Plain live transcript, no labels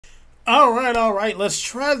All right, let's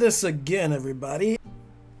try this again, everybody.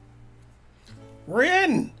 We're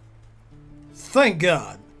in! Thank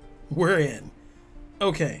God. We're in.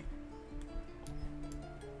 Okay.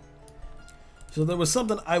 So there was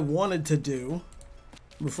something I wanted to do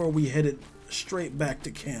before we headed straight back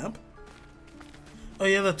to camp. Oh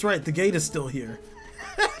yeah, that's right, the gate is still here.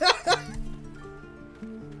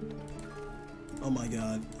 Oh my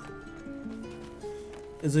God.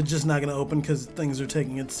 Is it just not going to open because things are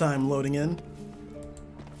taking its time loading in?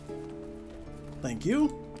 Thank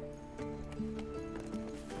you.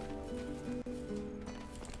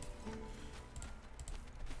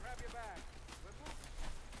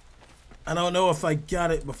 I don't know if I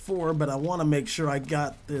got it before, but I want to make sure I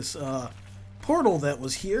got this portal that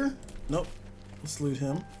was here. Nope. Let's loot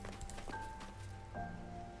him.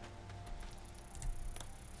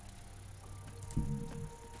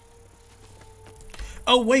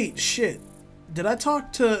 Oh wait, shit. Did I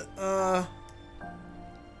talk to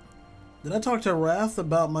Wrath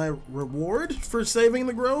about my reward for saving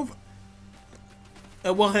the grove?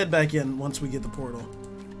 We'll head back in once we get the portal.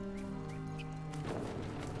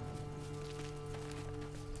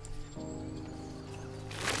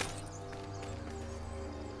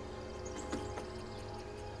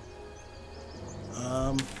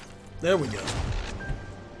 There we go.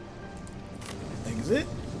 Exit.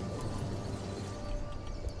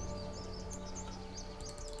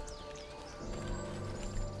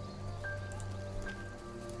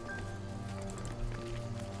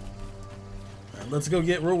 Alright, let's go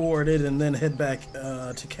get rewarded and then head back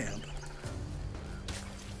to camp.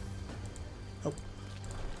 Oh.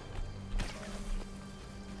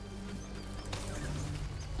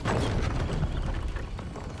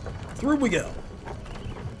 Through we go.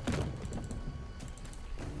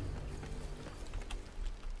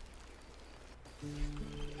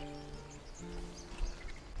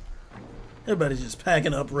 Everybody's just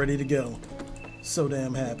packing up, ready to go. So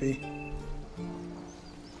damn happy.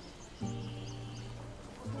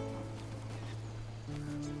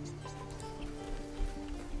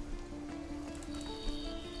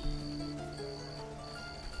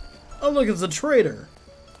 Oh look, it's a trader.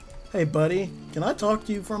 Hey buddy, can I talk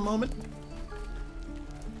to you for a moment?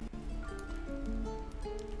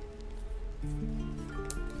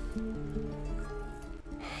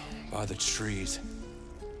 By the trees.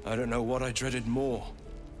 I don't know what I dreaded more.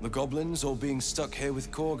 The goblins or being stuck here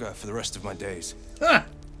with Korga for the rest of my days. Ha!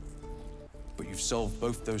 But you've solved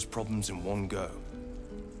both those problems in one go.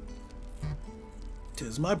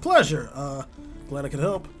 'Tis my pleasure. Glad I could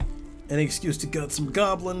help. Any excuse to gut some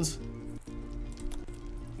goblins.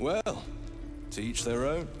 Well, to each their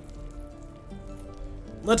own.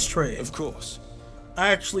 Let's trade. Of course. I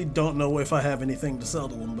actually don't know if I have anything to sell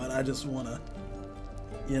to them, but I just want to,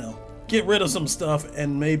 you know, get rid of some stuff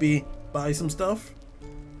and maybe buy some stuff.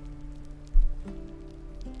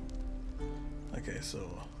 Okay, so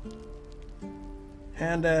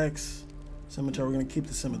hand axe, scimitar. We're gonna keep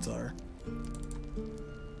the scimitar.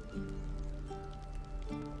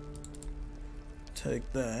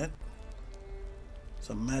 Take that. It's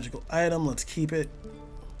a magical item. Let's keep it.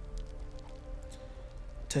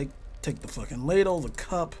 Take the fucking ladle, the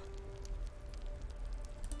cup,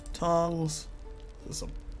 tongs. Is this a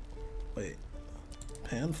wait?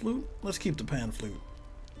 Pan flute? Let's keep the pan flute.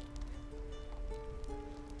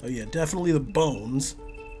 Oh yeah, definitely the bones.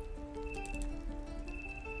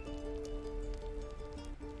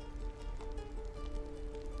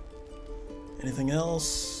 Anything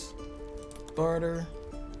else? Barter.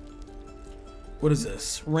 What is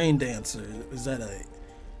this? Rain Dancer. Is that a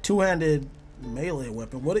two-handed melee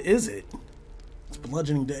weapon? What is it? It's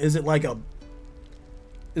bludgeoning. Is it like a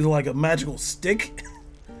magical stick?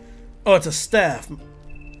 Oh, it's a staff.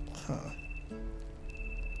 Huh.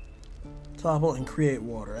 Topple and create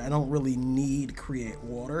water. I don't really need create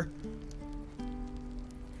water.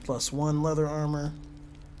 +1 leather armor.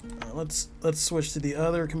 Alright, let's switch to the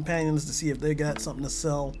other companions to see if they got something to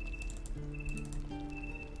sell.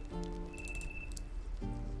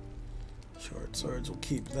 Short swords, we'll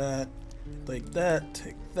keep that. Take that,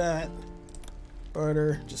 take that.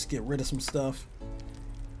 Barter, just get rid of some stuff.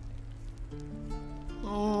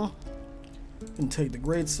 Oh, can take the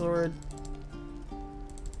great sword.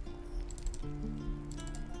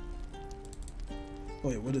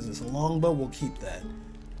 Wait, what is this? A longbow? We'll keep that.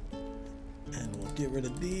 And we'll get rid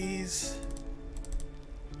of these.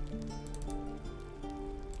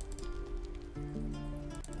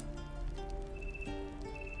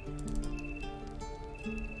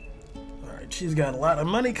 Alright, she's got a lot of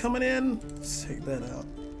money coming in. Let's take that out.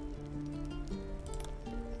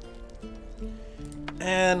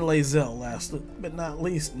 And Lae'zel, last but not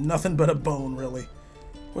least. Nothing but a bone, really.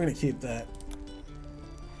 We're gonna keep that.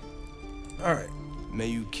 Alright. May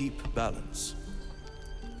you keep balance.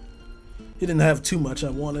 He didn't have too much I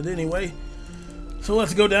wanted anyway. So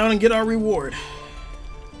let's go down and get our reward.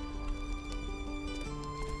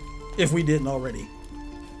 If we didn't already.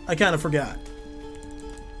 I kind of forgot.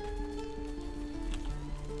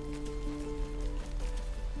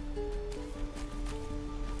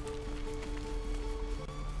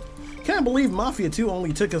 Can't believe Mafia 2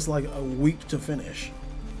 only took us like a week to finish.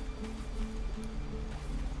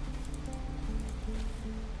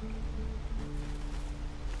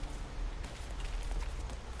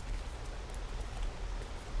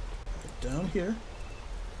 Down here.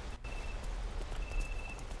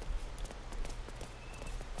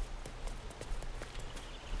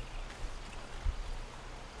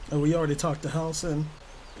 Oh, we already talked to Halsin.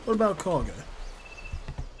 What about Kagha?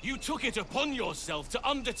 You took it upon yourself to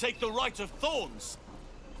undertake the Rite of Thorns.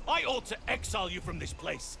 I ought to exile you from this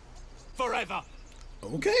place. Forever.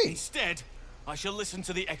 Okay. Instead, I shall listen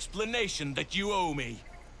to the explanation that you owe me.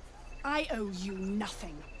 I owe you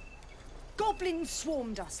nothing. Goblins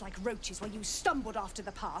swarmed us like roaches while you stumbled after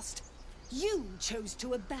the past. You chose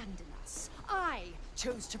to abandon us. I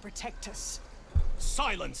chose to protect us.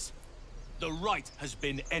 Silence! The rite has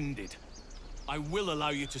been ended. I will allow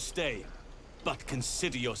you to stay, but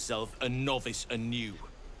consider yourself a novice anew.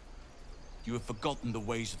 You have forgotten the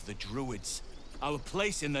ways of the Druids, our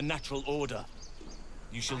place in the natural order.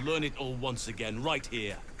 You shall learn it all once again, right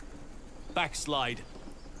here. Backslide,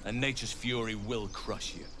 and nature's fury will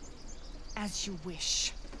crush you. As you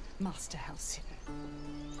wish, Master Halsin.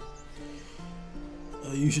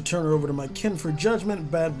 You should turn her over to my kin for judgment.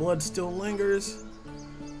 Bad blood still lingers.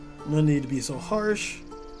 No need to be so harsh.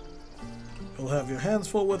 You'll have your hands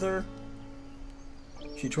full with her.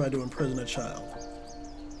 She tried to imprison a child.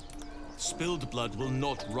 Spilled blood will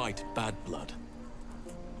not right bad blood.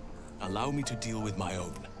 Allow me to deal with my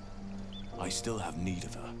own. I still have need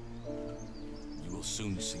of her. You will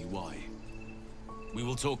soon see why. We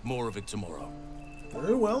will talk more of it tomorrow.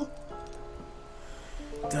 Very well.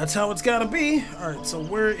 That's how it's gotta be. Alright, so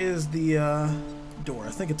where is the door?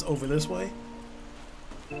 I think it's over this way.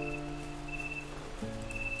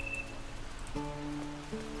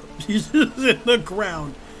 He's just in the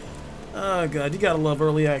ground. Oh god, you gotta love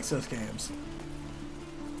early access games.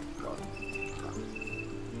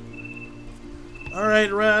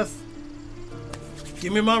 Alright, Wrath.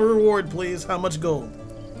 Give me my reward, please. How much gold?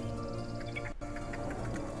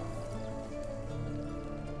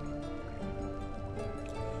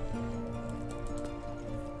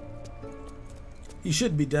 He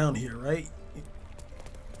should be down here, right?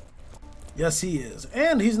 Yes, he is.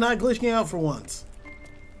 And he's not glitching out for once.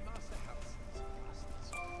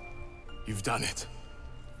 You've done it.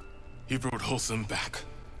 You brought Wholesome back.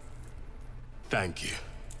 Thank you.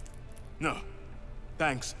 No,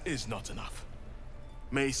 thanks is not enough.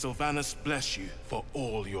 May Sylvanas bless you for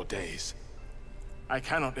all your days. I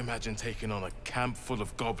cannot imagine taking on a camp full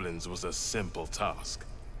of goblins was a simple task.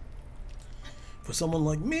 For someone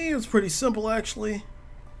like me, it's pretty simple, actually.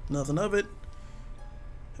 Nothing of it.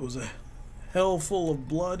 It was a hell full of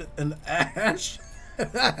blood and ash.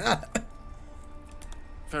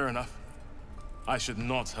 Fair enough. I should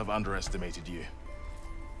not have underestimated you.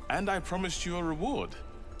 And I promised you a reward,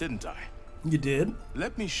 didn't I? You did?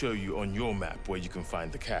 Let me show you on your map where you can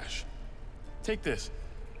find the cache. Take this.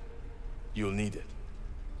 You'll need it.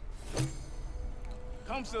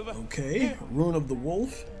 Come, Silver. Okay, Rune of the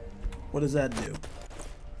Wolf. What does that do?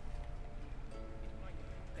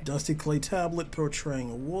 Dusty clay tablet portraying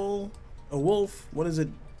a wolf. What does it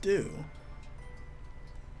do?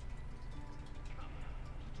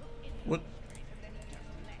 What?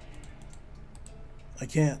 I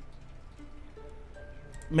can't.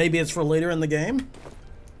 Maybe it's for later in the game?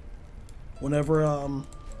 Whenever,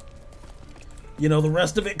 you know, the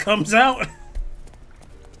rest of it comes out?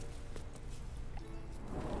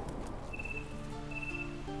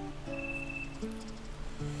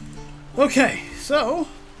 Okay, so...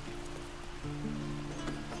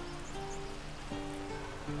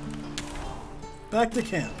 back to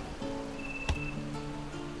camp.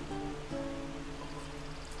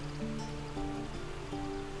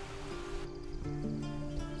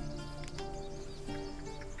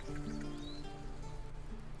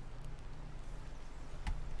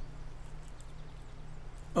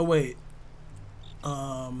 Oh wait,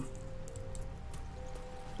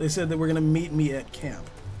 they said that we're gonna meet me at camp.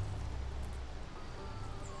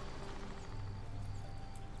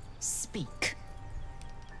 Speak.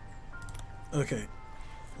 Okay,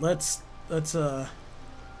 let's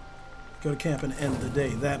Go to camp and end the day.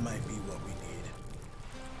 That might be what we need.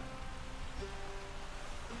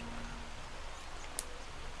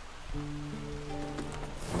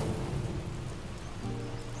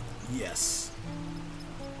 Yes.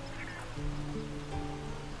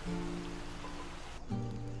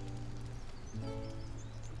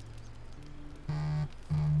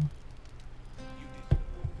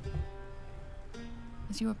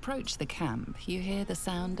 As you approach the camp, you hear the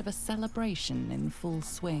sound of a celebration in full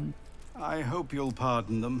swing. I hope you'll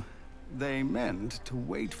pardon them. They meant to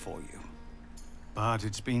wait for you. But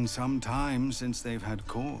it's been some time since they've had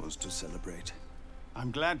cause to celebrate.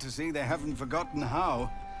 I'm glad to see they haven't forgotten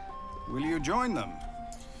how. Will you join them?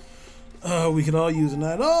 We could all use a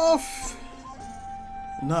night off.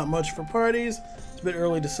 Not much for parties. It's a bit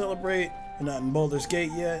early to celebrate. We're not in Baldur's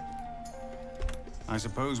Gate yet. I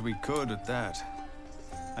suppose we could at that.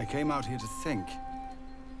 I came out here to think,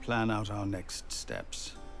 plan out our next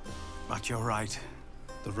steps. But you're right.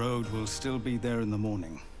 The road will still be there in the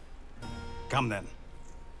morning. Come then.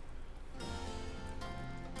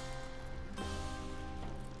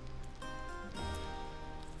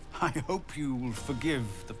 I hope you will forgive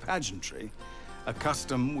the pageantry, a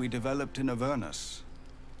custom we developed in Avernus.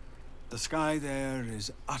 The sky there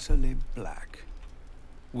is utterly black.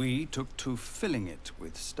 We took to filling it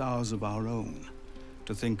with stars of our own,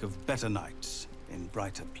 to think of better nights in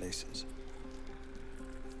brighter places.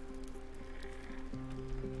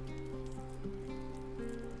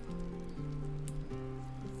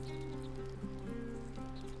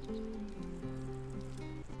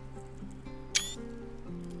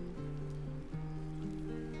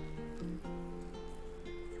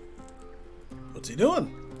 What's he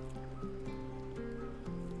doing?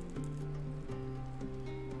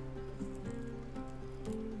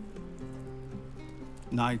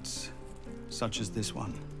 Nights such as this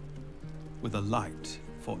one, with a light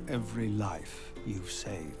for every life you've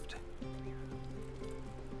saved.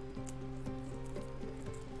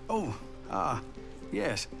 Oh,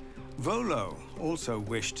 yes. Volo also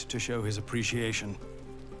wished to show his appreciation.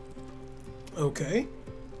 Okay.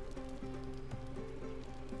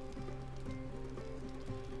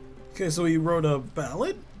 Okay, so he wrote a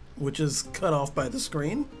ballad, which is cut off by the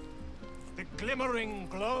screen. The glimmering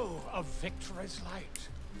glow of victory's light,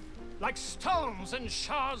 like stones in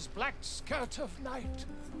Shah's black skirt of night,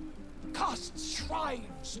 casts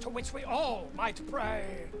shrines to which we all might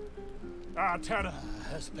pray. Our terror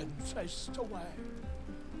has been chased away.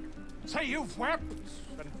 Say you've wept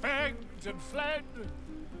and begged and fled,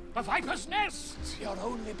 a viper's nest, your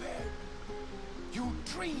only bed. You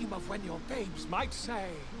dream of when your babes might say,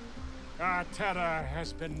 our terror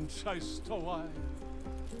has been chased away.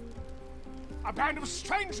 A band of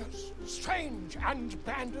strangers, strange and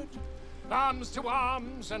banded, arms to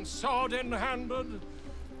arms and sword in handed,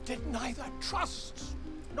 did neither trust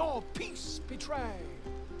nor peace betray.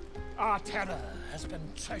 Our terror has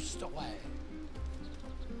been chased away.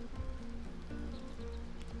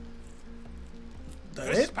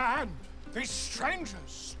 This band, these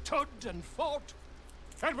strangers, stood and fought,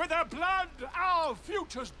 and with their blood our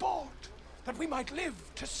futures bought, that we might live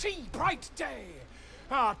to see bright day.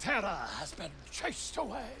 Our terror has been chased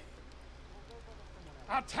away.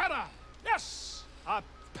 Our terror, yes, our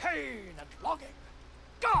pain and longing,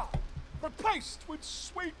 gone, replaced with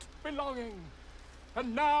sweet belonging.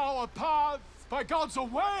 And now a path by God's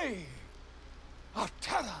away. Our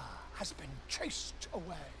terror has been chased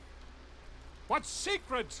away. What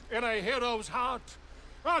secret in a hero's heart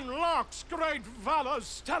unlocks great valor's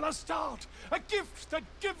stellar start? A gift that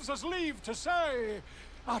gives us leave to say,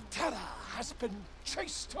 our terror has been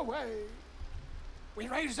chased away. We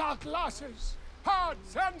raise our glasses,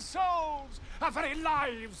 hearts and souls, our very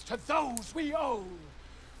lives to those we owe.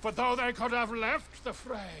 For though they could have left the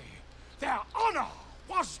fray, their honor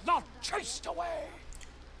was not chased away.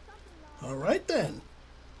 All right then.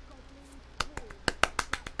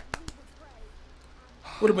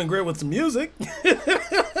 Would have been great with some music.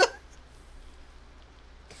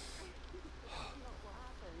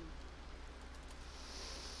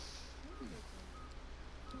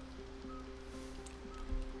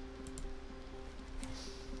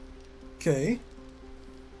 Okay.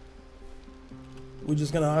 We're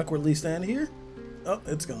just gonna awkwardly stand here? Oh,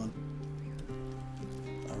 it's gone.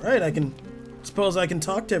 Alright, suppose I can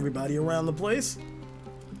talk to everybody around the place.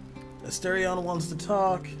 Asterion wants to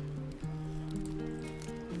talk.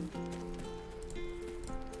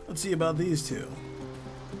 Let's see about these two.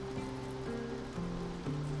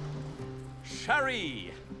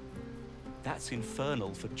 Sherry! That's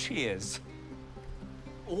infernal for cheers.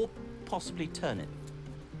 Or possibly turnip.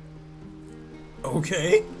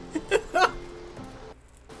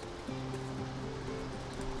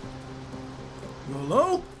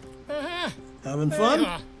 Hello? Having There fun? you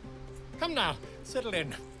are. Come now, settle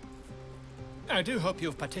in. I do hope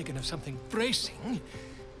you've partaken of something bracing.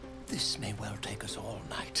 This may well take us all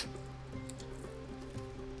night.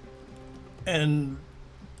 And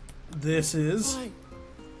this is? Why,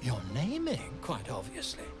 your naming, quite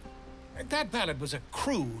obviously. That ballad was a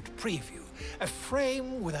crude preview, a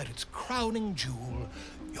frame without its crowning jewel,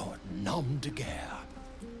 your nom de guerre.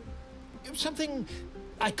 Something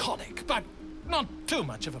iconic, but not too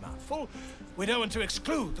much of a mouthful. We don't want to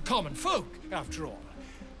exclude the common folk, after all.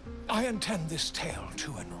 I intend this tale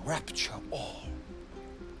to enrapture all.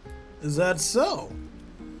 Is that so?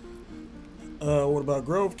 What about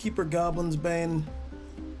Grovekeeper, Goblin's Bane?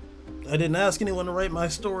 I didn't ask anyone to write my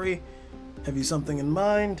story. Have you something in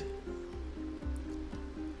mind?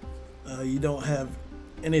 You don't have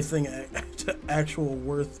anything actual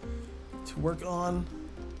worth to work on?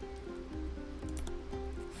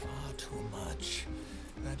 Far too much.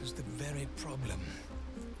 That is the very problem.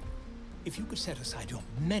 If you could set aside your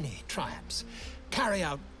many triumphs, carry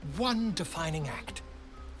out one defining act.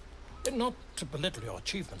 Not to belittle your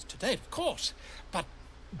achievements to date, of course, but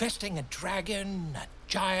besting a dragon, a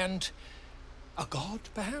giant, a god,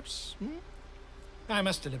 perhaps? I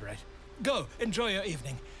must deliberate. Go, enjoy your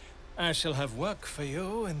evening. I shall have work for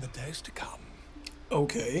you in the days to come.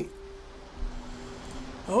 Okay.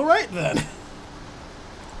 All right, then.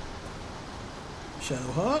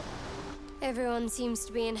 Shadowheart? Everyone seems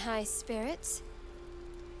to be in high spirits.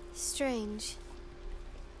 Strange.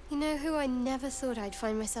 You know who I never thought I'd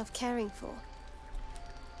find myself caring for?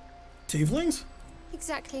 Tieflings?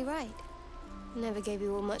 Exactly right. Never gave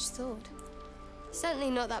you all much thought.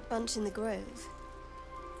 Certainly not that bunch in the grove.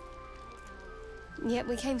 Yet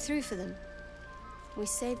we came through for them. We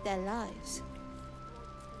saved their lives.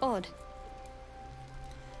 Odd.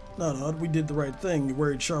 Not odd. We did the right thing. You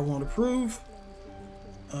worried Char won't approve.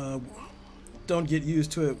 Don't get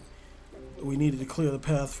used to it. We needed to clear the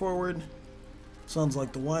path forward. Sounds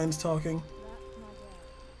like the wine's talking.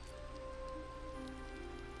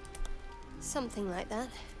 Something like that.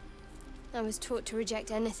 I was taught to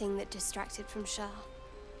reject anything that distracted from Shah.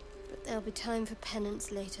 But there'll be time for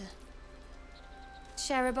penance later.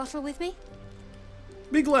 Share a bottle with me?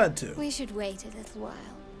 Be glad to. We should wait a little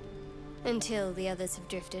while. Until the others have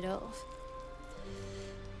drifted off.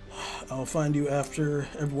 I'll find you after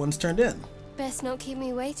everyone's turned in. Best not keep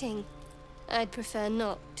me waiting. I'd prefer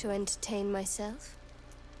not to entertain myself.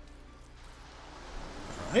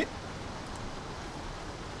 Alright.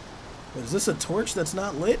 Is this a torch that's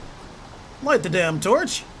not lit? Light the damn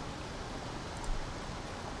torch!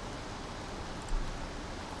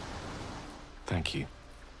 Thank you.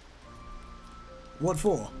 What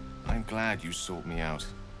for? I'm glad you sought me out.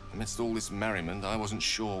 Amidst all this merriment, I wasn't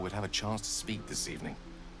sure we'd have a chance to speak this evening.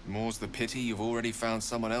 More's the pity you've already found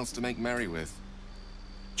someone else to make merry with.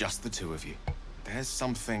 Just the two of you. There's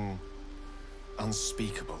something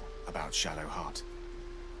unspeakable about Shadowheart.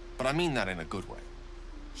 But I mean that in a good way.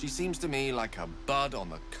 She seems to me like a bud on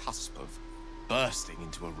the cusp of bursting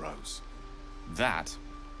into a rose. That,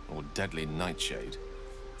 or deadly nightshade.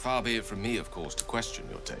 Far be it from me, of course, to question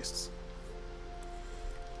your tastes.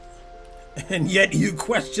 And yet you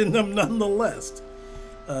question them nonetheless.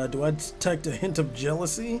 Do I detect a hint of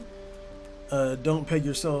jealousy? Don't peg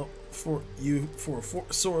yourself for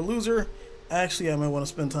a sore loser. Actually, I might want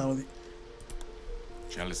to spend time with you.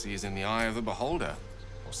 Jealousy is in the eye of the beholder,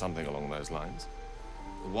 or something along those lines.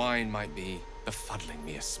 The wine might be befuddling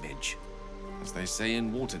me a smidge. As they say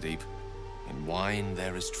in Waterdeep, in wine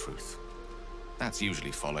there is truth. That's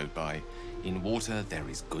usually followed by, in water there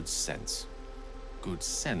is good sense. Good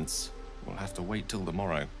sense will have to wait till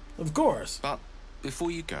tomorrow. Of course. But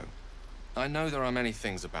before you go, I know there are many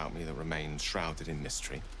things about me that remain shrouded in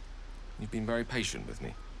mystery. You've been very patient with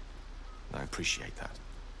me. I appreciate that.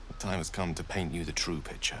 The time has come to paint you the true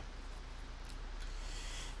picture.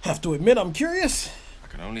 Have to admit, I'm curious. I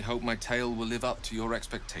can only hope my tale will live up to your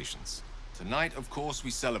expectations. Tonight, of course,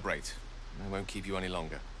 we celebrate. I won't keep you any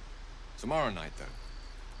longer. Tomorrow night, though,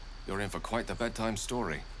 you're in for quite the bedtime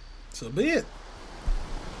story. So be it.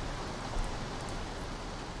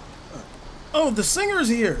 Oh, the singer's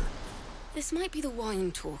here. This might be the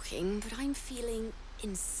wine talking, but I'm feeling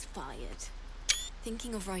inspired.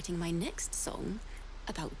 Thinking of writing my next song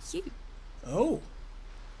about you. Oh.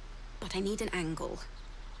 But I need an angle.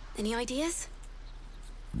 Any ideas?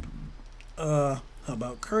 How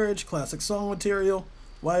about courage, classic song material?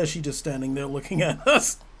 Why is she just standing there looking at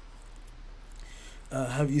us?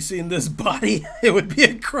 Have you seen this body? It would be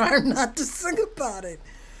a crime not to sing about it.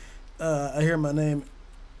 I hear my name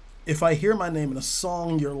If I hear my name in a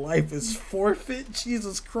song, your life is forfeit?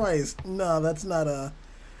 Jesus Christ. No, that's not a...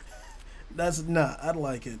 That's not... I'd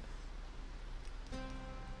like it.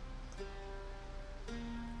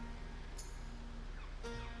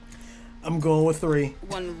 I'm going with 3.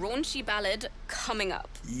 One raunchy ballad coming up.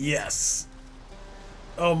 Yes.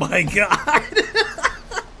 Oh my god.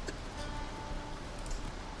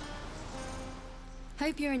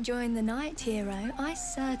 Hope you're enjoying the night, hero. I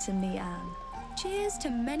certainly am. Cheers to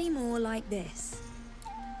many more like this.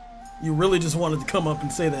 You really just wanted to come up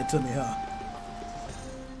and say that to me, huh?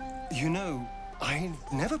 You know, I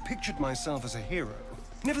never pictured myself as a hero.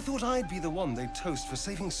 Never thought I'd be the one they'd toast for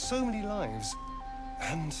saving so many lives.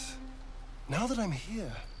 And now that I'm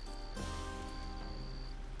here,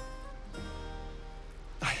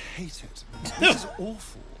 I hate it. This is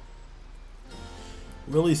awful.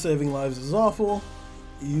 Really, saving lives is awful.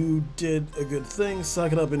 You did a good thing.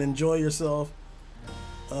 Suck it up and enjoy yourself.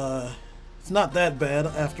 It's not that bad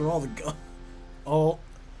after all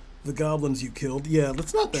the goblins you killed. Yeah,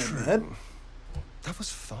 that's not that bad. That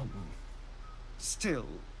was fun. Still,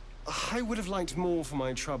 I would have liked more for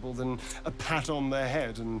my trouble than a pat on the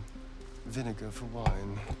head and vinegar for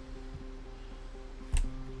wine.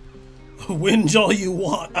 Whinge all you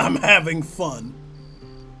want. I'm having fun.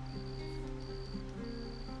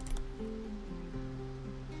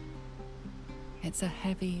 It's a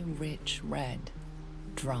heavy, rich red,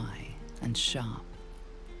 dry and sharp.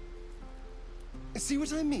 See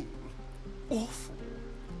what I mean? Awful.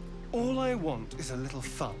 All I want is a little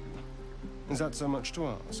fun. Is that so much to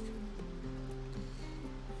ask?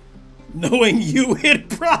 Knowing you, it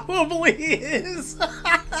probably is.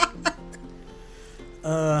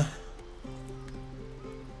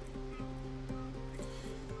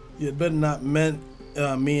 You'd better not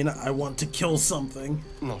mean I want to kill something.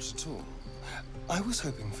 Not at all. I was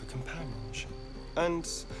hoping for companionship. And,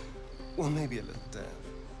 well, maybe a little death.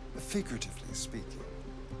 Figuratively speaking.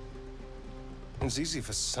 It's easy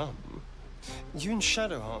for some. You and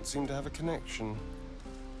Shadowheart seem to have a connection.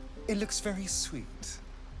 It looks very sweet.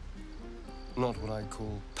 Not what I'd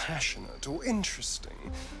call passionate or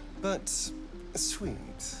interesting, but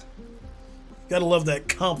sweet. Gotta love that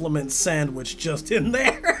compliment sandwich just in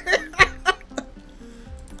there.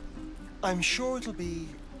 I'm sure it'll be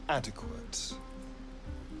adequate.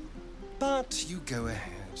 But you go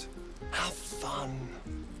ahead. Have fun.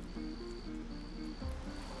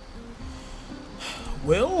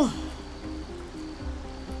 Will?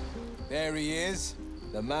 There he is,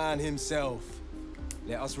 the man himself.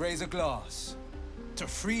 Let us raise a glass to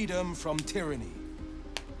freedom from tyranny.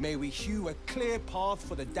 May we hew a clear path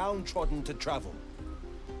for the downtrodden to travel.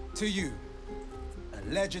 To you, a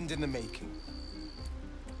legend in the making.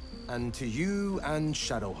 And to you and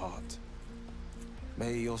Shadowheart.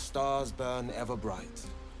 May your stars burn ever bright.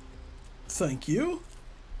 Thank you.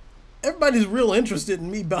 Everybody's real interested in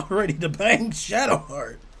me about ready to bang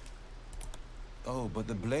Shadowheart. Oh, but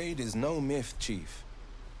the blade is no myth, Chief.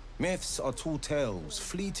 Myths are tall tales,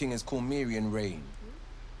 fleeting as Cormyrean rain.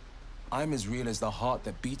 I'm as real as the heart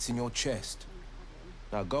that beats in your chest.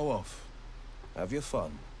 Now go off. Have your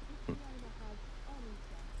fun.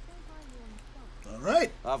 All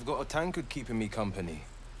right. I've got a tankard keeping me company.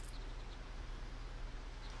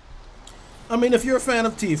 I mean, if you're a fan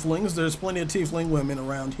of tieflings, there's plenty of tiefling women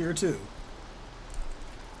around here, too.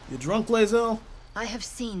 You drunk, Lae'zel? I have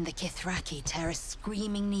seen the Kithraki tear a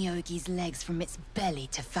screaming Neogi's legs from its belly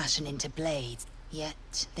to fashion into blades.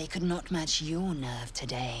 Yet, they could not match your nerve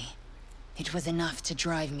today. It was enough to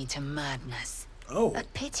drive me to madness. Oh. A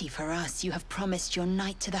pity for us you have promised your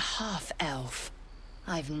knight to the half-elf.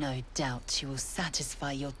 I've no doubt she will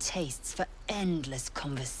satisfy your tastes for endless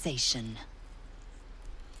conversation.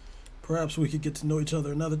 Perhaps we could get to know each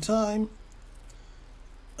other another time.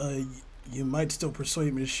 You might still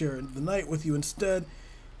persuade me to share the night with you instead.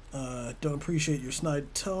 Don't appreciate your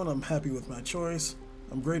snide tone. I'm happy with my choice.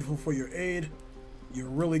 I'm grateful for your aid. You're a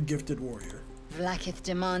really gifted warrior. Vlaakith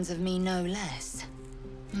demands of me no less.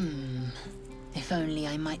 If only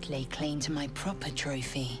I might lay claim to my proper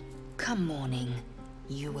trophy. Come morning,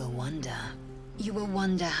 you will wonder. You will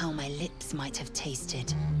wonder how my lips might have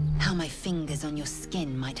tasted, how my fingers on your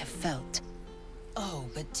skin might have felt. Oh,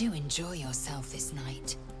 but do enjoy yourself this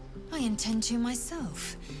night. I intend to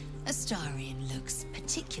myself. Astarion looks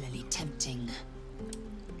particularly tempting.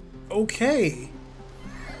 Okay.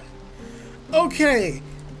 Okay.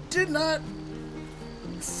 Did not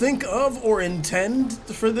think of or intend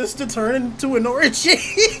for this to turn into an orgy.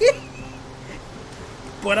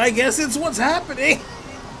 But I guess it's what's happening.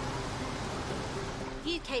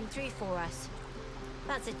 You came through for us.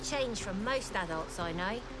 That's a change from most adults I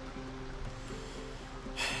know.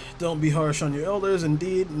 Don't be harsh on your elders.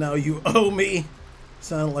 Indeed, now you owe me.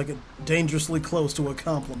 Sound like dangerously close to a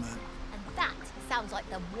compliment. And that sounds like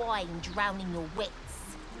the wine drowning your wits.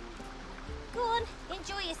 Go on,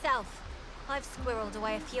 enjoy yourself. I've squirreled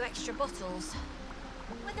away a few extra bottles.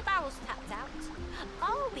 When the barrel's tapped out,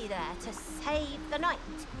 I'll be there to save the night.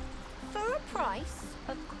 For a price,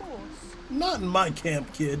 of course. Not in my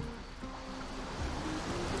camp, kid.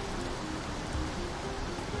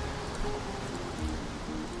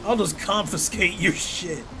 I'll just confiscate your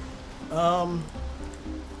shit. Okay,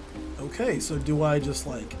 so do I just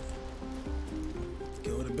like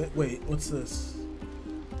go to bed? Wait, what's this?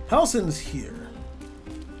 Halsin's here.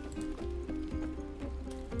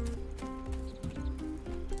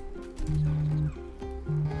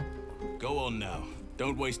 Go on now.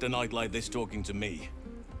 Don't waste a night like this talking to me.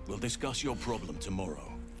 We'll discuss your problem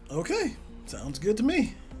tomorrow. Okay, sounds good to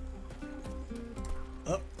me.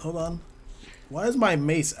 Oh, hold on. Why is my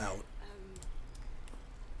mace out?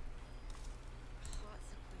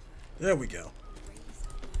 There we go.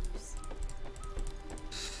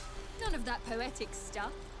 None of that poetic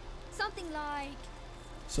stuff. Something like...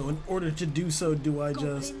 So in order to do so, do I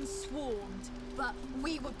just... Goblins swarmed, but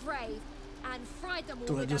we were brave and fried them all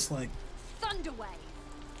Do I with just a like... thunderwave.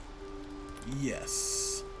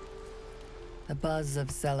 Yes. A buzz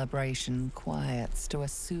of celebration quiets to a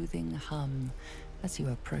soothing hum as you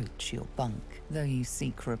approach your bunk. Though you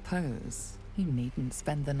seek repose, you needn't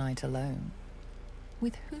spend the night alone.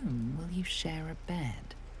 With whom will you share a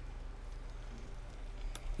bed?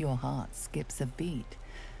 Your heart skips a beat.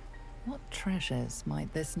 What treasures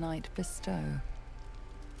might this night bestow?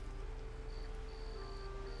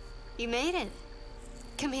 You made it.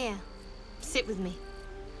 Come here. Sit with me.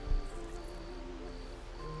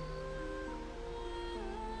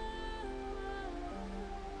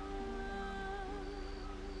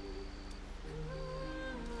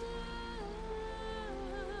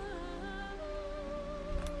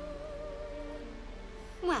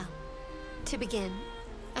 Well, to begin,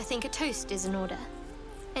 I think a toast is in order.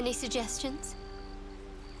 Any suggestions?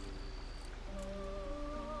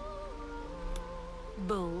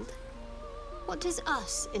 Bold. What does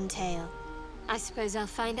us entail? I suppose I'll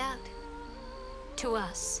find out. To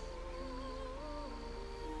us.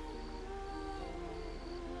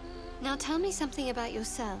 Now tell me something about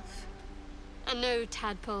yourself. And no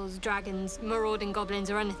tadpoles, dragons, marauding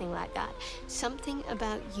goblins, or anything like that. Something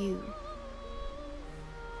about you.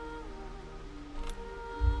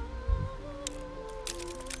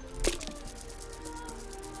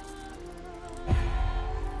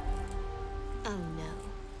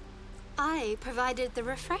 I provided the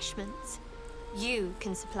refreshments. You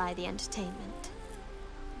can supply the entertainment.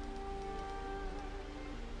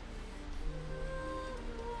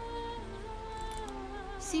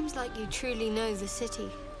 Seems like you truly know the city.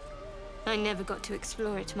 I never got to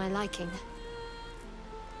explore it to my liking.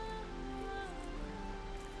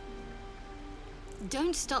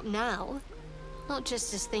 Don't stop now. Not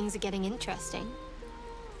just as things are getting interesting.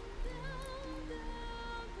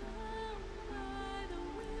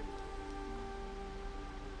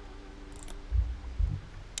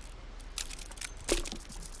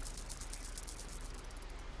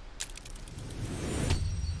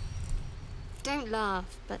 Don't laugh,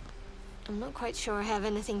 but I'm not quite sure I have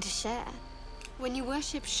anything to share. When you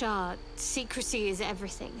worship Shah, secrecy is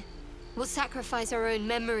everything. We'll sacrifice our own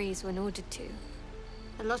memories when ordered to.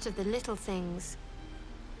 A lot of the little things,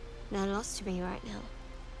 they're lost to me right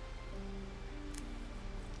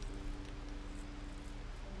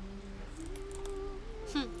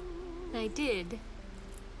now. I did.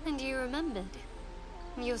 And you remembered.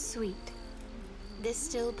 You're sweet. There's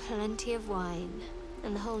still plenty of wine.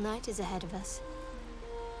 And the whole night is ahead of us.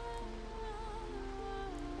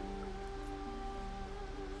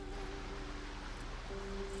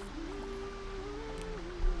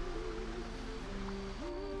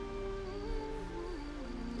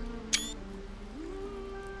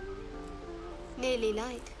 Nearly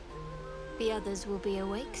light. The others will be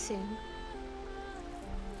awake soon.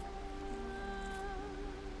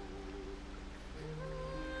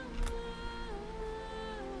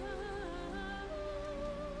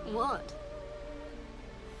 What?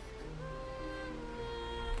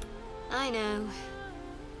 I know,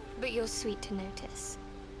 but you're sweet to notice.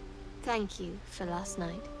 Thank you for last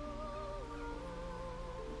night.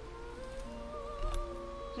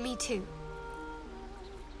 Me too.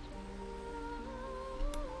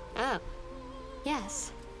 Oh,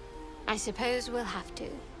 yes. I suppose we'll have to.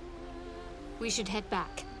 We should head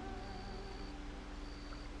back.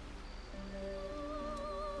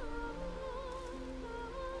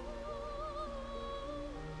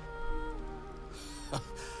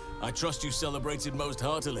 I trust you celebrated most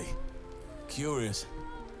heartily. Curious.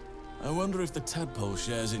 I wonder if the tadpole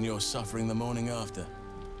shares in your suffering the morning after.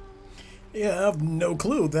 Yeah, I have no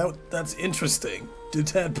clue. That's interesting. Do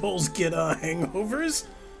tadpoles get hangovers?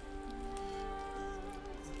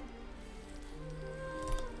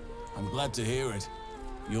 I'm glad to hear it.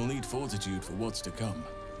 You'll need fortitude for what's to come.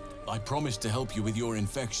 I promise to help you with your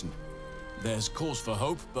infection. There's cause for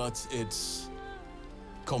hope, but it's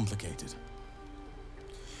complicated.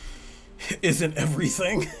 Isn't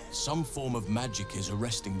everything? Some form of magic is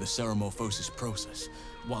arresting the ceremorphosis process,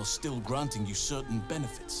 while still granting you certain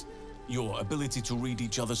benefits. Your ability to read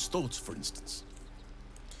each other's thoughts, for instance.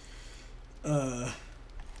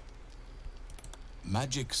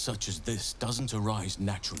 Magic such as this doesn't arise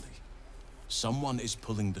naturally. Someone is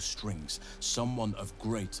pulling the strings, someone of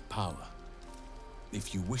great power.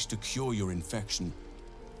 If you wish to cure your infection,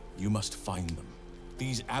 you must find them.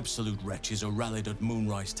 These absolute wretches are rallied at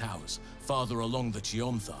Moonrise Towers, farther along the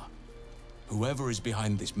Chionthar. Whoever is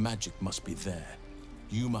behind this magic must be there.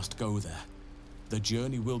 You must go there. The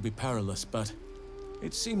journey will be perilous, but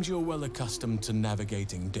it seems you're well accustomed to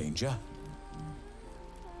navigating danger.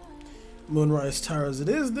 Moonrise Towers it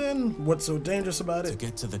is then? What's so dangerous about it? To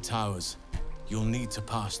get to the towers, you'll need to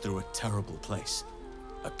pass through a terrible place.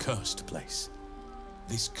 A cursed place.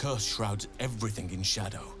 This curse shrouds everything in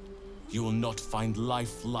shadow. You will not find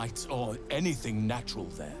life, light, or anything natural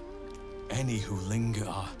there. Any who linger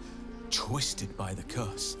are twisted by the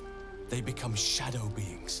curse. They become shadow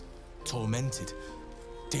beings, tormented,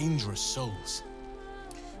 dangerous souls.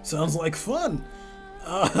 Sounds like fun.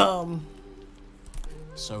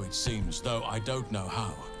 So it seems, though I don't know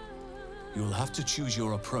how. You'll have to choose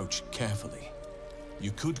your approach carefully.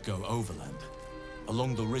 You could go overland,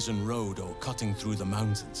 along the Risen Road or cutting through the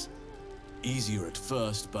mountains. Easier at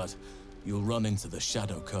first, but you'll run into the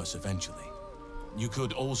shadow curse eventually. You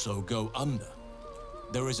could also go under.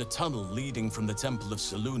 There is a tunnel leading from the Temple of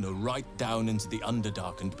Selûne right down into the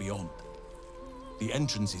Underdark and beyond. The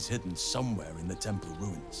entrance is hidden somewhere in the temple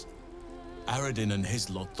ruins. Aradin and his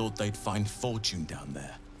lot thought they'd find fortune down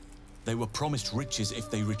there. They were promised riches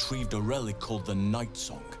if they retrieved a relic called the Night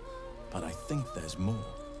Song, but I think there's more.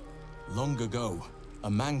 Long ago, a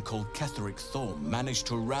man called Ketheric Thorm managed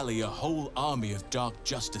to rally a whole army of Dark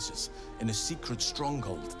Justices in a secret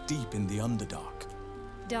stronghold deep in the Underdark.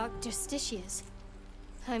 Dark Justiciars.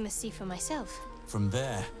 I must see for myself. From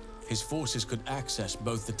there, his forces could access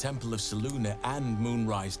both the Temple of Selûne and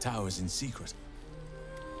Moonrise Towers in secret.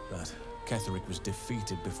 But Ketheric was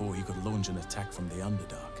defeated before he could launch an attack from the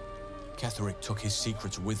Underdark. Ketheric took his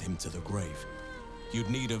secrets with him to the grave. You'd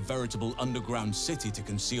need a veritable underground city to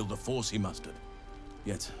conceal the force he mustered.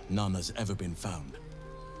 Yet none has ever been found.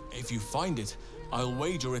 If you find it, I'll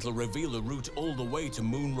wager it'll reveal a route all the way to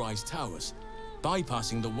Moonrise Towers,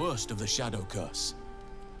 bypassing the worst of the Shadow Curse.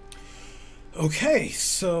 Okay,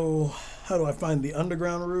 so how do I find the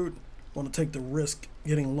underground route? Want to take the risk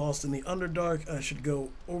getting lost in the Underdark? I should go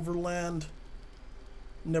overland.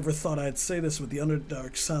 Never thought I'd say this, but the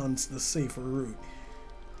Underdark sounds the safer route.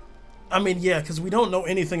 I mean, yeah, because we don't know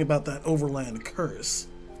anything about that overland curse.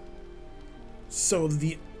 So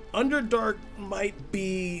the Underdark might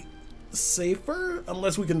be safer,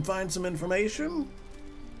 unless we can find some information?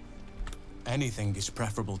 Anything is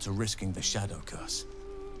preferable to risking the Shadow Curse.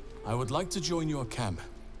 I would like to join your camp,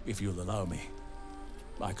 if you'll allow me.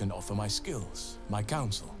 I can offer my skills, my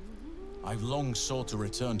counsel. I've long sought to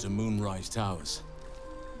return to Moonrise Towers.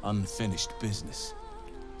 Unfinished business.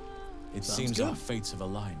 It seems our fates have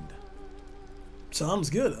aligned.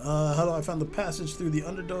 Sounds good. How do I find the passage through the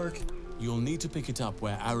Underdark? You'll need to pick it up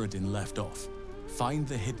where Aradin left off. Find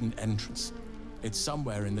the hidden entrance. It's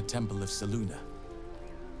somewhere in the Temple of Selûne.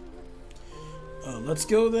 Let's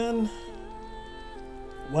go then.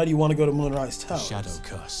 Why do you want to go to Moonrise Towers? Shadow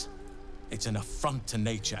Curse. It's an affront to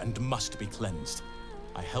nature and must be cleansed.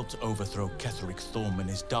 I helped overthrow Ketheric Thorm and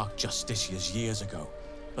his Dark Justiciars years ago,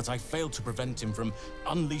 but I failed to prevent him from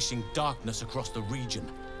unleashing darkness across the region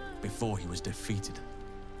before he was defeated.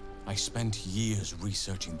 I spent years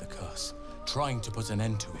researching the curse, trying to put an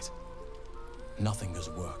end to it. Nothing has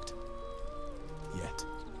worked. Yet,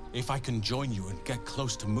 if I can join you and get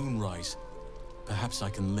close to Moonrise, perhaps I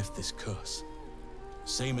can lift this curse.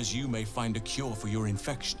 Same as you may find a cure for your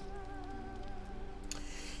infection.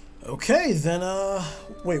 Okay, then,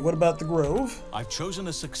 wait, what about the Grove? I've chosen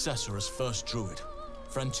a successor as first Druid,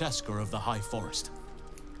 Francesca of the High Forest.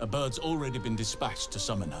 A bird's already been dispatched to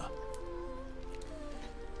summon her.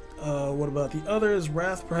 What about the others?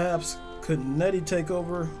 Wrath, perhaps? Couldn't Nettie take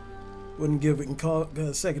over? Wouldn't give it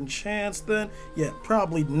a second chance then? Yeah,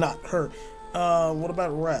 probably not her. What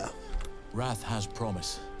about Wrath? Wrath has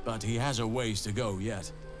promise, but he has a ways to go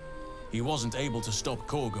yet. He wasn't able to stop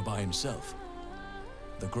Korga by himself.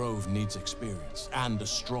 The Grove needs experience and a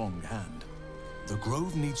strong hand. The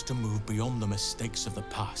Grove needs to move beyond the mistakes of the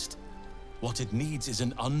past. What it needs is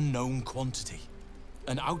an unknown quantity.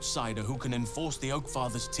 An outsider who can enforce the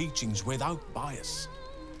Oakfather's teachings without bias.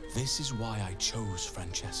 This is why I chose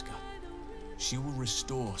Francesca. She will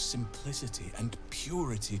restore simplicity and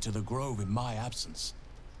purity to the Grove in my absence.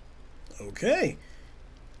 Okay.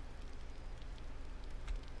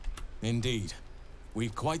 Indeed.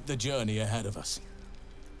 We've quite the journey ahead of us.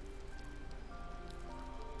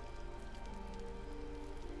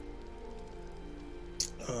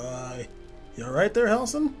 You alright there,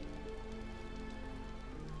 Halson?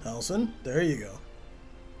 Halson, there you go.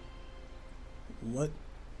 What?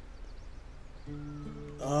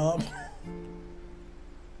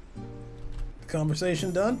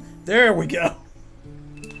 Conversation done? There we go.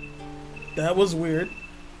 That was weird.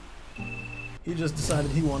 He just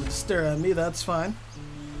decided he wanted to stare at me. That's fine.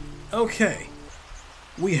 Okay.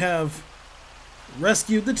 We have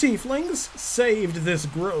rescued the tieflings, saved this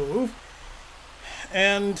grove,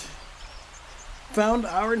 and found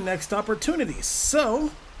our next opportunity.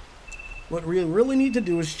 So, what we really need to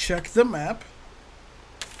do is check the map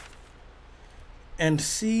and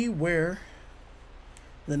see where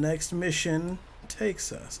the next mission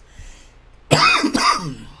takes us.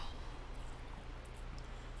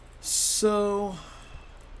 So,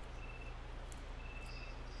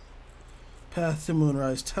 path to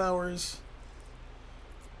Moonrise Towers.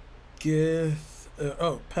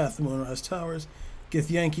 Path to Moonrise Towers.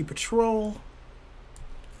 Githyanki Patrol.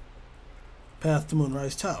 Path to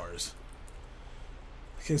Moonrise Towers.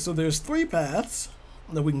 Okay, so there's 3 paths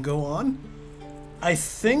that we can go on. I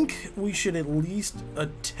think we should at least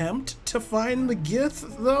attempt to find the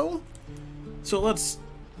Gith, though. So let's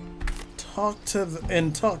talk to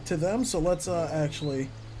them. So let's actually,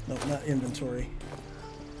 no, not inventory.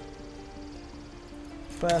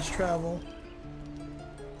 Fast travel.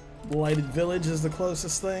 Blighted Village is the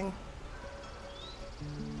closest thing.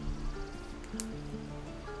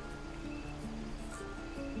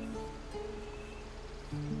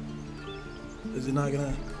 Is it not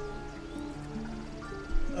gonna?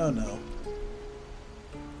 Oh no.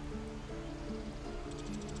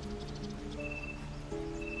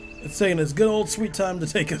 It's saying it's good old sweet time to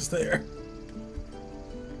take us there.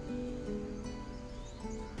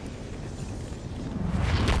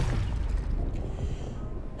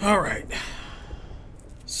 Alright.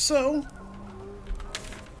 So,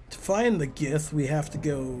 to find the Gith, we have to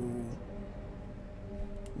go...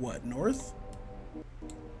 what, north?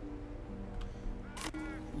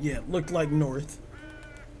 Yeah, it looked like north.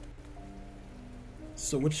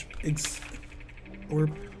 So so we're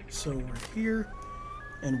here,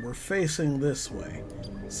 and we're facing this way.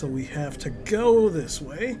 So we have to go this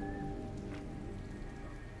way.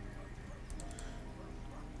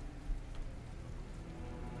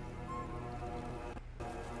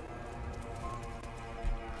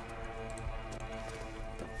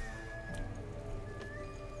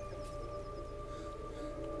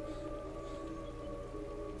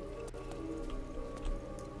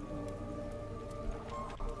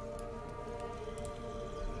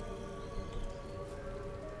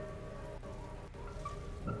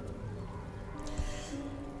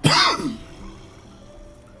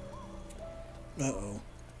 Uh-oh.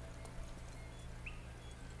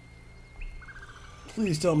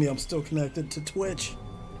 Please tell me I'm still connected to Twitch.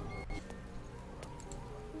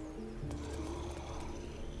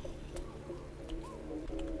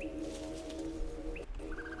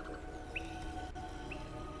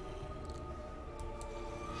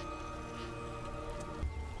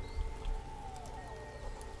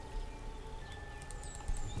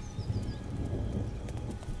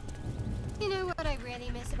 You know what I really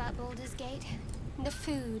miss about Baldur's Gate? The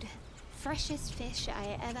food. Freshest fish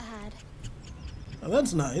I ever had. Oh,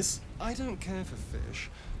 that's nice. I don't care for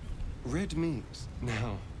fish. Red meat,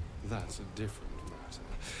 now, that's a different matter.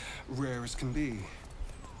 Rare as can be.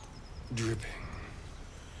 Dripping.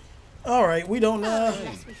 Alright, we don't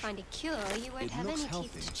Unless we find a cure, you won't have any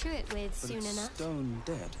teeth to chew it with soon enough. Stone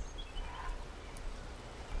dead.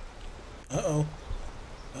 Uh-oh.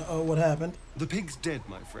 Uh-oh, what happened? The pig's dead,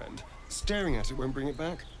 my friend. Staring at it won't bring it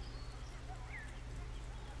back.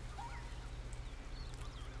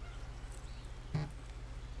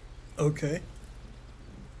 Okay.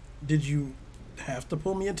 Did you have to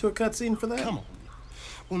pull me into a cutscene for that? Come on.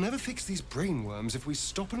 We'll never fix these brainworms if we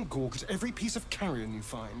stop and gawk at every piece of carrion you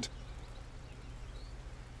find.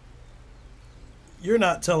 You're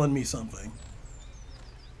not telling me something.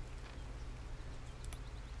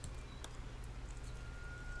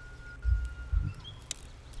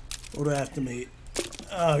 What do I have to meet?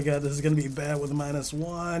 Oh god, this is gonna be bad with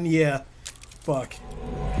 -1. Yeah. Fuck.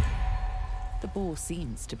 The boar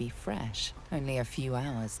seems to be fresh, only a few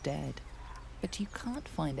hours dead. But you can't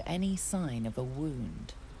find any sign of a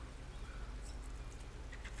wound.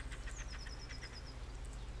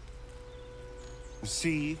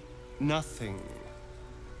 See? Nothing.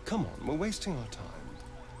 Come on, we're wasting our time.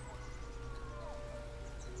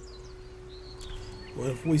 What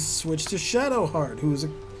if we switch to Shadowheart, who's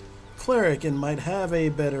a cleric and might have a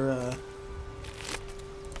better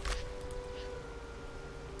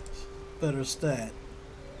stat?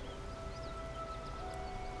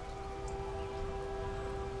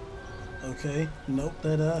 Okay, nope,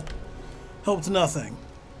 that helped nothing.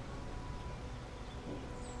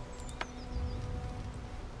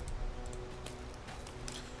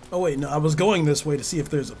 Oh wait, no, I was going this way to see if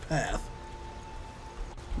there's a path.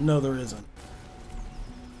 No, there isn't.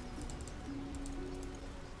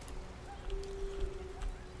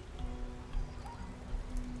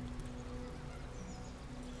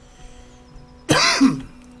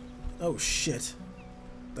 Oh shit.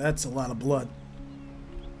 That's a lot of blood.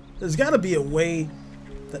 There's got to be a way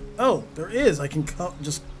that... Oh, there is. I can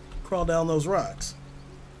just crawl down those rocks.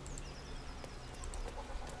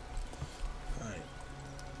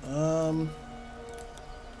 Alright.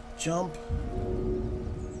 Jump.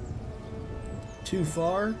 Too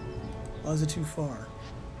far? Why is it too far?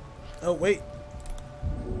 Oh, wait.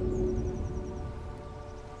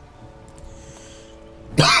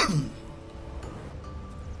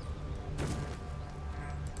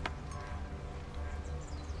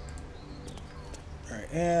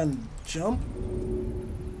 And jump.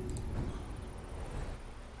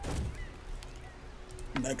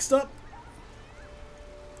 Next up.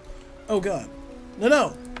 Oh god. No,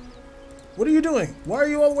 no. What are you doing? Why are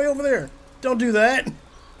you all the way over there? Don't do that.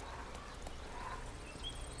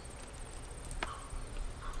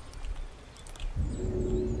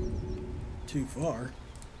 Too far.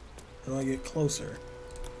 How do I get closer?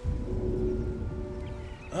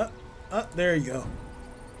 There you go.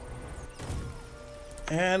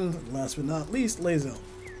 And last but not least, Lae'zel.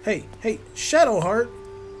 Hey, hey, Shadowheart!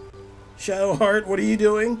 Shadowheart, what are you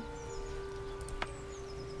doing?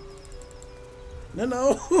 No,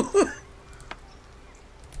 no.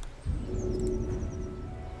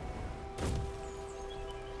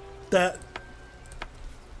 That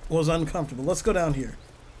was uncomfortable. Let's go down here.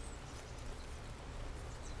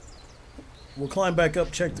 We'll climb back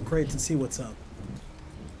up, check the crates, and see what's up.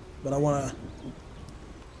 But I want to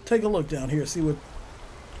take a look down here, see what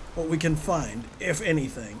we can find, if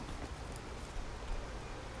anything.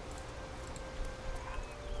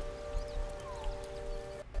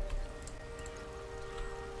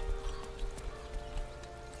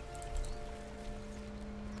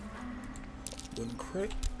 Wooden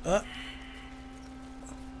crate.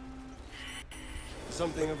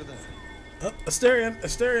 Something over there. Asterion!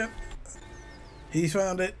 Asterion! He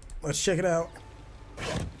found it. Let's check it out.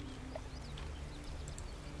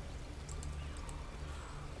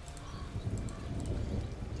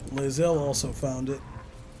 Lae'zel also found it.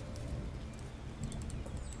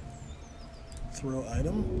 Throw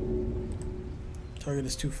item. Target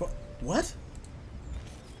is too far. What?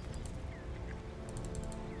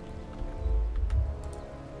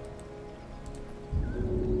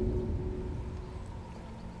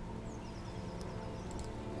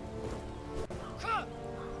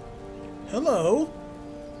 Hello?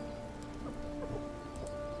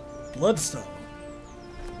 Bloodstone.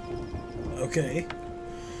 Okay.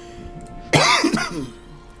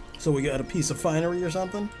 So we got a piece of finery or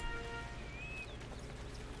something?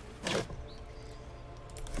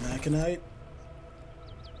 Maconite.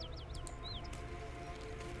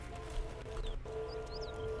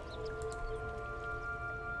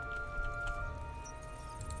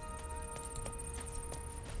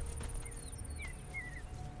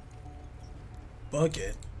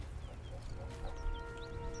 Bucket.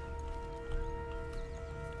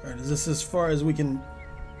 Alright, is this as far as we can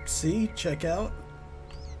see? Check out?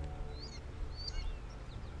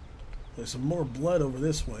 There's some more blood over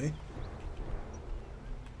this way.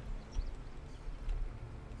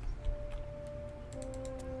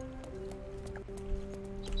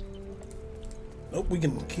 Nope, we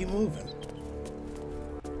can keep moving.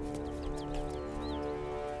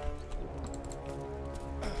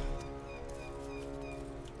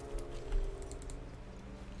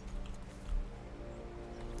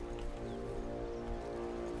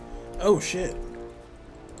 Oh shit.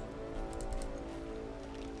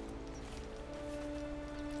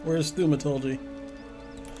 Where's Thaumaturgy?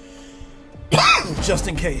 Just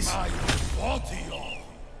in case.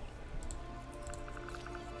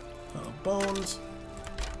 bones.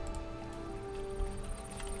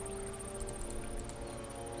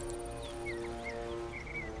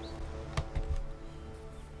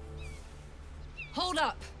 Hold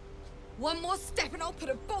up! One more step and I'll put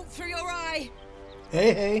a bolt through your eye!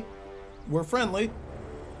 Hey, hey. We're friendly.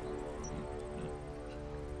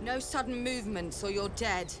 No sudden movements or you're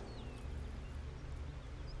dead.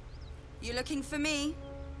 You looking for me?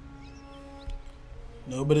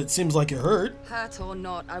 No, but it seems like you're hurt. Hurt or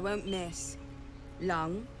not, I won't miss.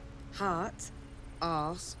 Lung, heart,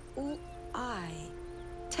 arse, or eye.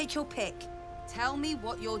 Take your pick. Tell me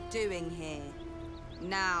what you're doing here.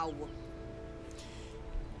 Now.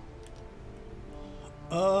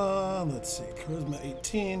 Let's see. Charisma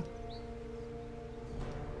 18.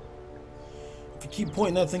 If you keep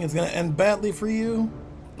pointing that thing, it's gonna end badly for you.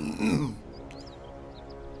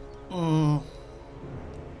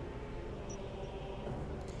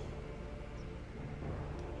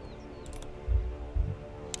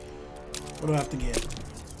 What do I have to get?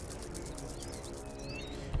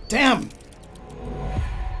 Damn!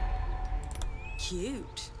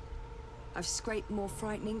 Cute. I've scraped more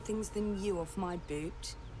frightening things than you off my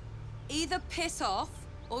boot. Either piss off,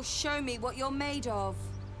 or show me what you're made of.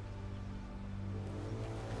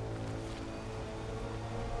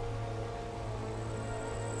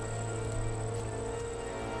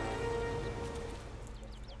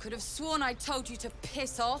 Could have sworn I told you to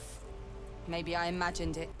piss off. Maybe I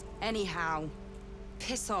imagined it. Anyhow,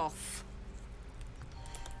 piss off.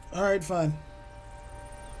 Alright, fine.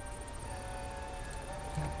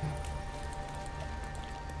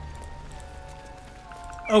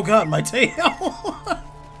 Oh god, my tail!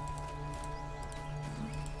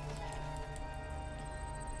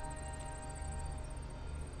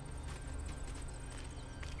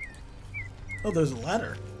 Oh, there's a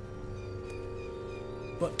ladder.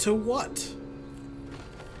 But to what?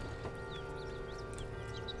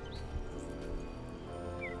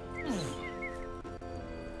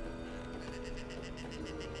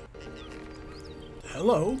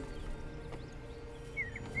 Hello?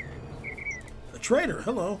 A trader,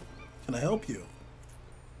 hello. Can I help you?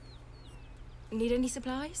 Need any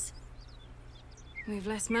supplies? We've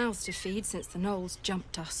less mouths to feed since the gnolls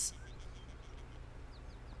jumped us.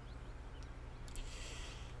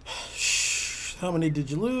 How many did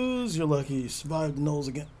you lose? You're lucky you survived gnolls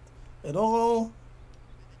again at all.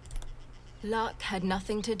 Luck had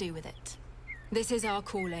nothing to do with it. This is our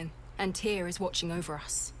calling, and Tyr is watching over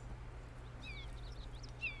us.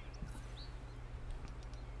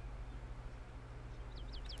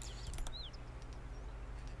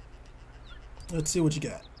 Let's see what you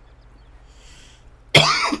got.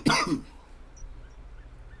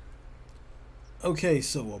 Okay,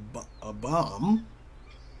 so a bomb,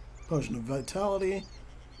 potion of vitality,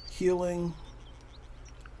 healing,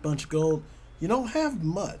 bunch of gold. You don't have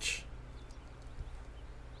much.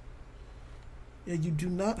 Yeah, you do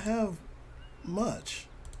not have much.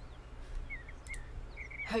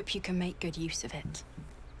 Hope you can make good use of it.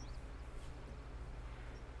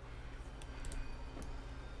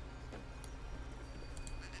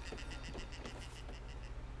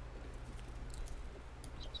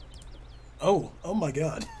 Oh my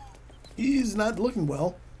god. He's not looking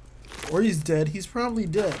well. Or he's dead. He's probably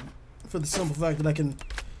dead. For the simple fact that I can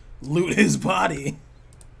loot his body.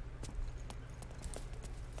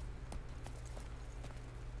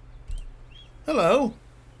 Hello.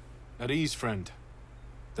 At ease, friend.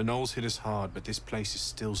 The gnolls hit us hard, but this place is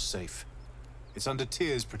still safe. It's under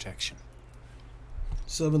Tyr's protection.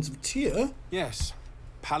 Servants of Tyr? Yes.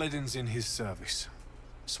 Paladins in his service.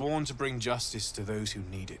 Sworn to bring justice to those who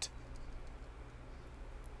need it.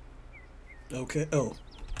 Okay, oh.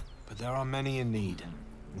 But there are many in need,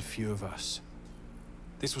 and few of us.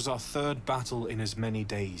 This was our third battle in as many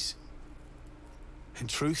days. In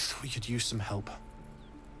truth, we could use some help.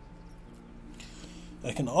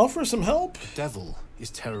 I can offer some help? The devil is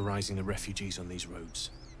terrorizing the refugees on these roads.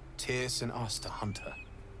 Tyr sent us to hunt her.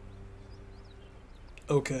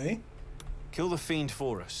 Okay. Kill the fiend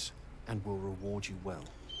for us, and we'll reward you well.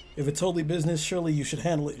 If it's holy business, surely you should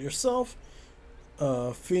handle it yourself.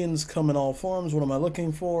 Fiends come in all forms. What am I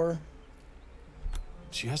looking for?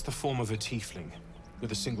 She has the form of a tiefling,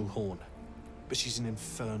 with a single horn. But she's an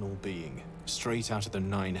infernal being, straight out of the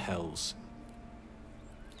 9 hells.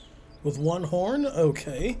 With one horn?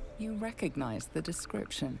 Okay. You recognize the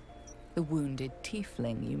description. The wounded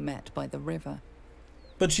tiefling you met by the river.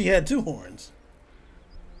 But she had 2 horns.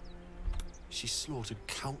 She slaughtered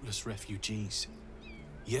countless refugees.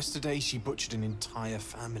 Yesterday, she butchered an entire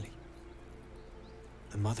family.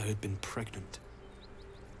 The mother had been pregnant.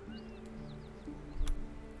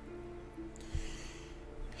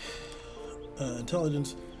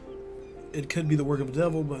 intelligence. It could be the work of a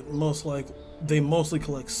devil, but they mostly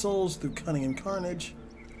collect souls through cunning and carnage.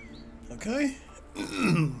 Okay.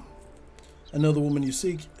 I know the woman you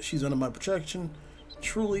seek. She's under my protection.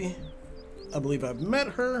 Truly, I believe I've met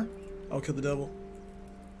her. I'll kill the devil.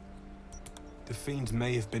 The fiend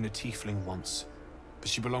may have been a tiefling once, but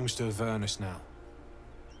she belongs to Avernus now.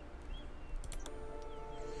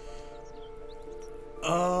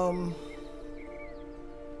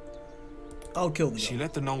 I'll kill the devil. She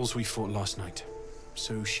led the gnolls we fought last night,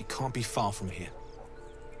 so she can't be far from here.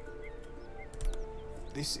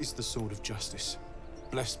 This is the Sword of Justice,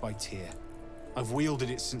 blessed by Tyr. I've wielded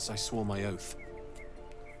it since I swore my oath.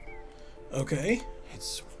 Okay.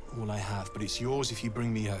 It's all I have, but it's yours if you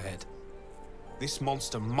bring me her head. This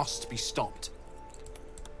monster must be stopped.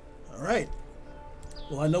 All right.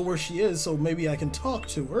 Well, I know where she is, so maybe I can talk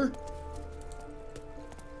to her.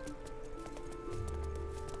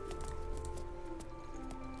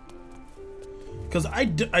 Because I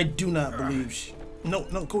do not believe she... No,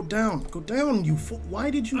 go down. Go down, you fool. Why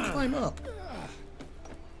did you climb up?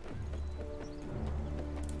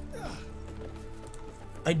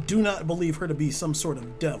 I do not believe her to be some sort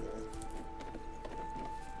of devil.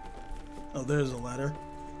 Oh, there's a ladder.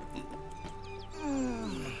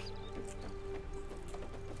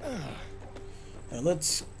 Now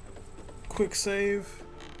let's quick save.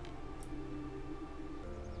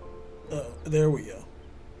 Oh, there we go.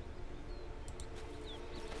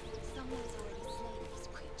 Someone's already slain these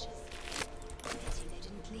creatures. Pity they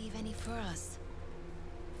didn't leave any for us.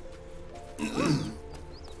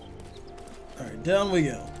 Alright, down we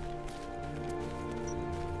go.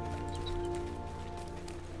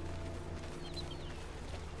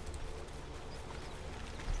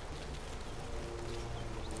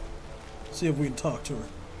 See if we can talk to her.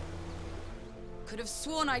 Could have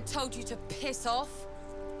sworn I told you to piss off.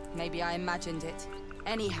 Maybe I imagined it.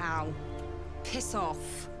 Anyhow, piss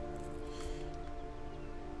off.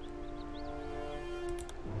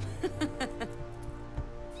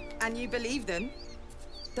 And you believe them?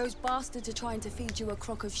 Those bastards are trying to feed you a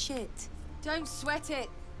crock of shit. Don't sweat it.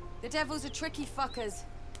 The devils are tricky fuckers.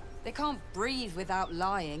 They can't breathe without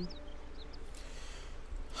lying.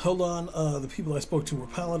 Hold on, the people I spoke to were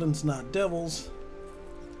paladins, not devils.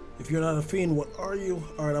 If you're not a fiend, what are you?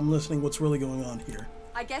 Alright, I'm listening. What's really going on here?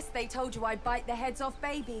 I guess they told you I'd bite the heads off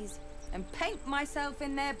babies and paint myself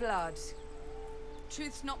in their blood.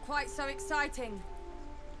 Truth's not quite so exciting.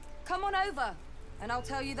 Come on over, and I'll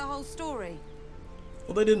tell you the whole story.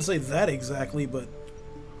 Well, they didn't say that exactly, but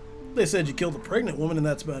they said you killed a pregnant woman and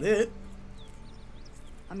that's about it.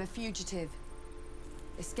 I'm a fugitive.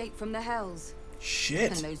 Escaped from the Hells.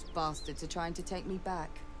 Shit. And those bastards are trying to take me back.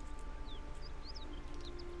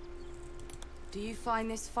 Do you find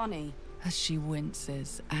this funny? As she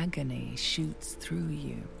winces, agony shoots through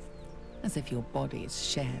you, as if your bodies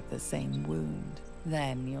shared the same wound.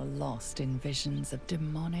 Then you're lost in visions of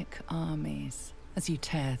demonic armies, as you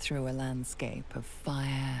tear through a landscape of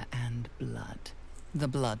fire and blood. The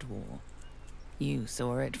Blood War. You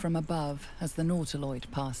saw it from above as the Nautiloid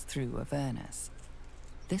passed through Avernus.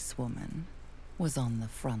 This woman was on the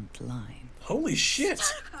front line. Holy shit!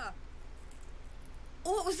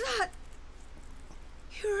 What was that?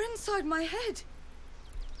 You were inside my head.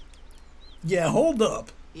 Yeah, hold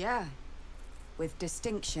up. Yeah, with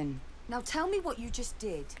distinction. Now tell me what you just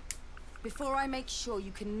did, before I make sure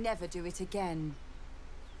you can never do it again.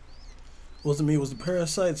 Wasn't me, it was the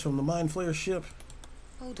parasites from the Mind Flayer ship.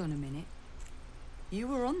 Hold on a minute. You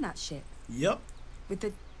were on that ship? Yep. With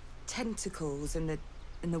the tentacles and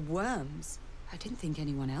the worms. I didn't think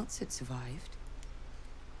anyone else had survived.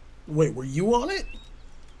 Wait, were you on it?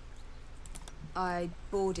 I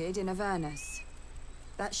boarded in Avernus.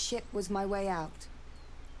 That ship was my way out.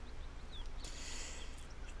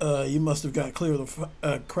 You must have got clear of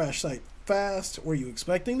the crash site fast. Were you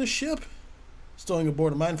expecting the ship? Stowing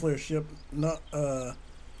aboard a Mind Flayer ship, not,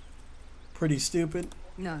 pretty stupid?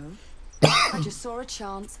 No. I just saw a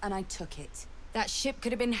chance and I took it. That ship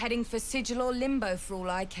could have been heading for Sigil or Limbo for all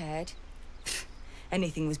I cared.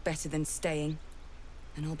 Anything was better than staying.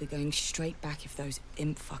 And I'll be going straight back if those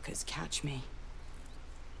imp fuckers catch me.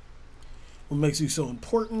 What makes you so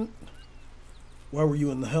important? Why were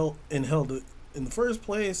you in hell in the first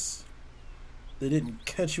place? They didn't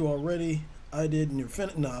catch you already. I did, and you're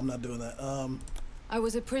No, I'm not doing that. I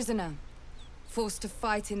was a prisoner, forced to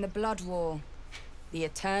fight in the Blood War. The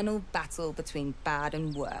eternal battle between bad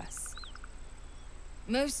and worse.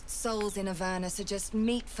 Most souls in Avernus are just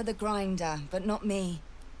meat for the grinder, but not me.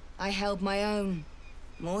 I held my own.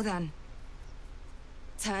 More than.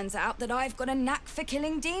 Turns out that I've got a knack for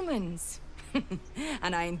killing demons.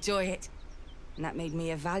 And I enjoy it. and that made me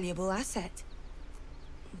a valuable asset.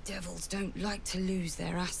 Devils don't like to lose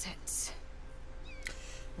their assets.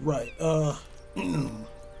 Right, hard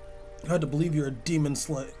to believe you're a demon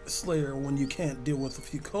slayer when you can't deal with a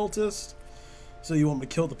few cultists, so you want me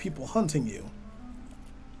to kill the people hunting you.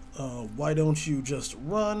 Why don't you just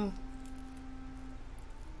run?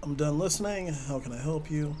 I'm done listening. How can I help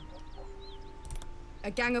you? A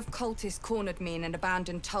gang of cultists cornered me in an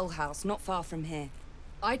abandoned toll house not far from here.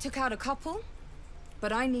 I took out a couple,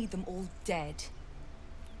 but I need them all dead.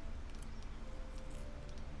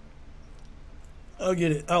 I'll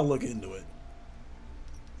get it. I'll look into it.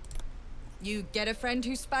 You get a friend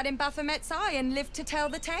who spat in Baphomet's eye and lived to tell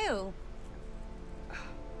the tale.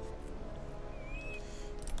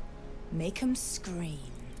 Make 'em scream.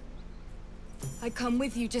 I come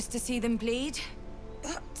with you just to see them bleed,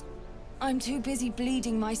 but I'm too busy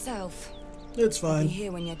bleeding myself. It's fine. I'll be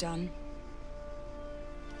here when you're done.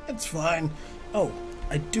 It's fine. Oh,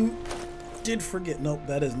 I did forget. Nope,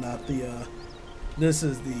 that is not the, this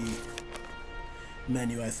is the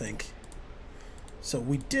menu, I think. So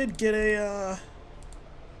we did get a,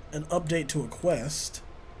 an update to a quest.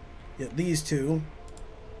 Yeah, these two.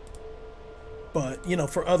 But, you know,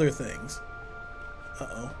 for other things.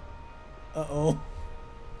 Uh-oh. Uh-oh.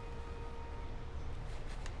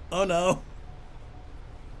 Oh no.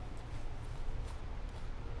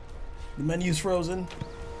 The menu's frozen.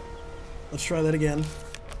 Let's try that again.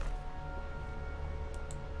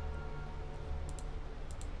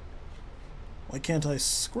 Why can't I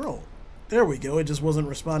scroll? There we go. It just wasn't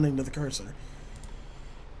responding to the cursor.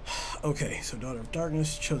 Okay, so Daughter of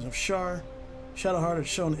Darkness, Chosen of Shar. Shadowheart has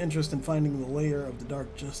shown interest in finding the lair of the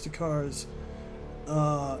Dark Justicars.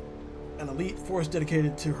 An elite force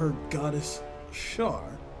dedicated to her goddess Shar.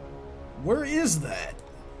 Where is that?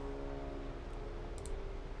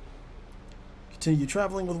 Continue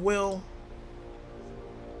traveling with Will.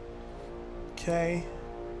 Okay.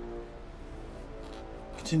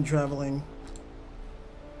 Continue traveling.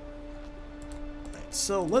 Alright,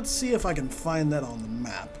 so let's see if I can find that on the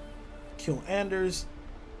map. Kill Anders.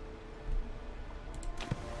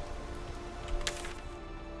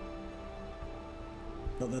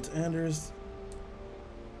 No, that's Anders.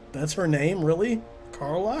 That's her name, really?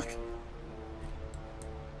 Karlach?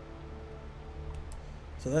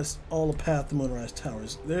 So that's all the path to Moonrise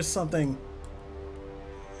Towers. There's something...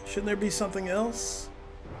 Shouldn't there be something else?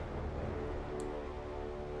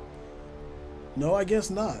 No, I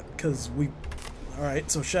guess not, because we...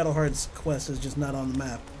 Alright, so Shadowheart's quest is just not on the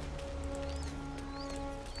map.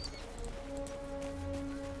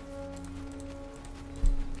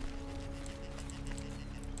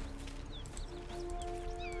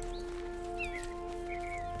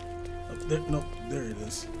 There, nope, there it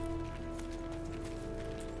is.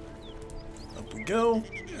 Up we go.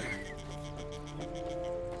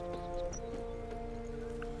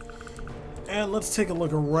 And let's take a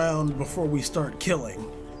look around before we start killing.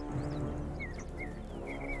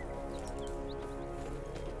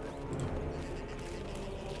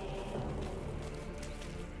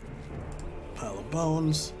 Pile of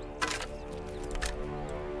bones.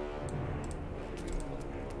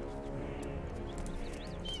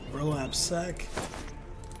 Burlap sack,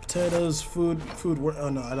 potatoes, food. Oh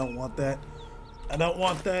no, I don't want that. I don't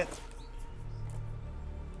want that.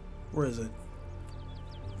 Where is it?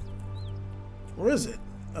 Where is it?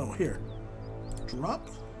 Oh, here. Drop.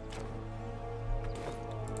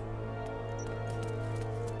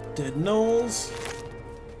 Dead gnolls.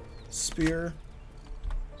 Spear.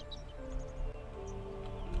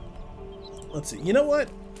 Let's see. You know what?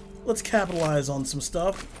 Let's capitalize on some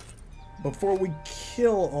stuff. Before we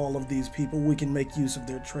kill all of these people, we can make use of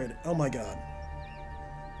their trade. Oh my god.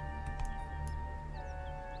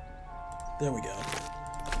 There we go.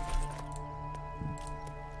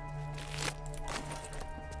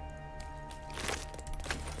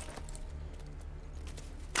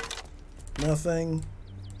 Nothing.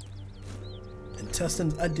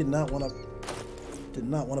 Intestines. I did not want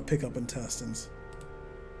to pick up intestines.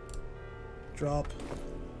 Drop.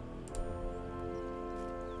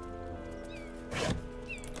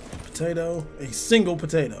 Potato, a single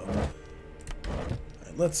potato.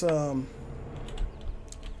 Right, let's have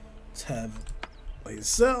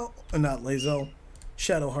Lae'zel, not Lae'zel,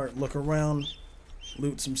 Shadowheart look around,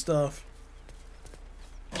 loot some stuff.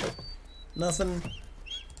 Nothing.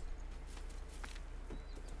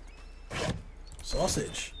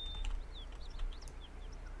 Sausage.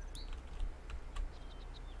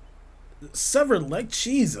 Severed leg,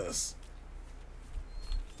 Jesus.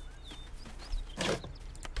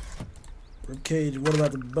 Ribcage, what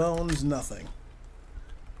about the bones? Nothing.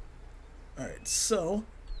 Alright, so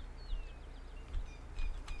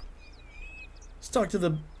talk to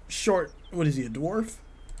the short... What is he, a dwarf?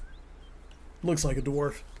 Looks like a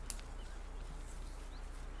dwarf.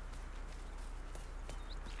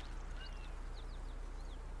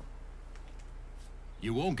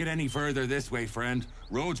 You won't get any further this way, friend.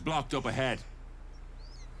 Road's blocked up ahead.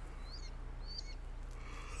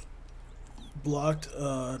 Blocked,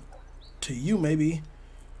 to you, maybe.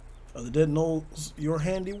 Are the dead gnolls your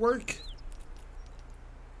handiwork?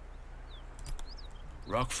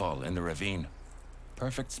 Rockfall in the ravine.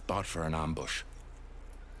 Perfect spot for an ambush.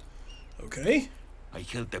 Okay. I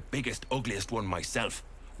killed the biggest, ugliest one myself.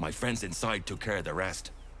 My friends inside took care of the rest.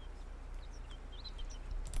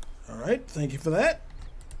 Alright, thank you for that.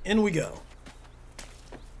 In we go.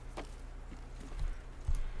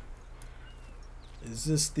 Is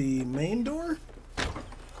this the main door?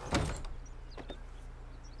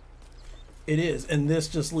 It is, and this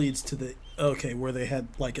just leads to the... Okay, where they had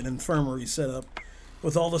like an infirmary set up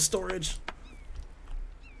with all the storage.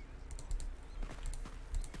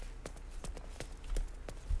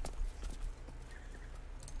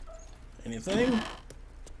 Anything?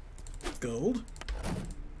 Gold.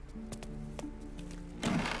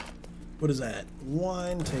 What is that?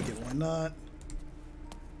 Wine, take it, why not?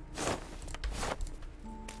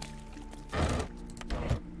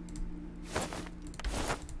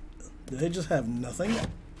 Did they just have nothing?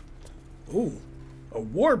 Ooh, a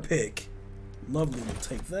war pick. Lovely, we'll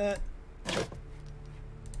take that.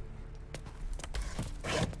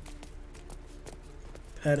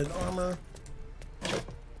 Padded armor.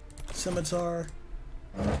 Scimitar.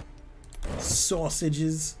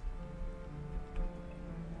 Sausages.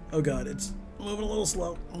 Oh god, it's moving a little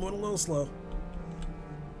slow. Moving a little slow.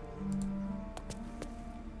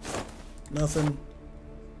 Nothing.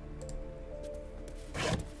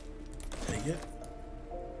 Take it.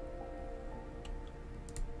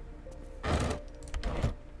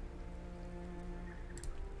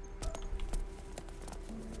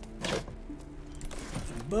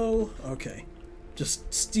 Bow. Okay.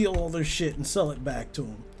 Just steal all their shit and sell it back to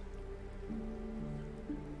them.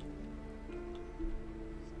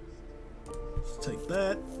 Take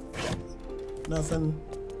that. Nothing.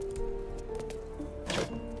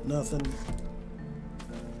 Nothing.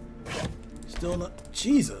 Still not.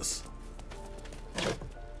 Jesus.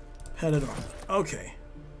 Headed on. Okay.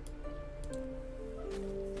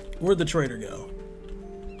 Where'd the trader go?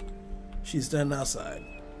 She's standing outside.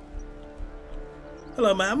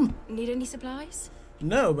 Hello, ma'am. Need any supplies?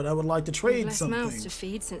 No, but I would like to trade Less something. mouths to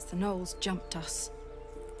feed since the gnolls jumped us.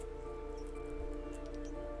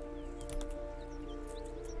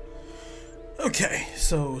 Okay,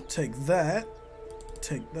 so take that.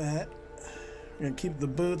 Take that. We're gonna keep the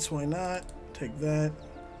boots, why not? Take that.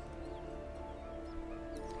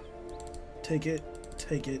 Take it.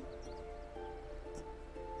 Take it.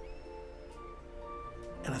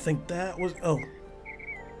 And I think that was... Oh.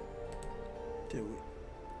 Did we...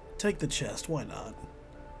 Take the chest, why not?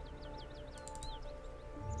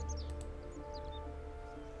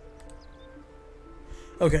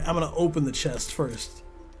 Okay, I'm gonna open the chest first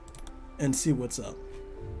and see what's up.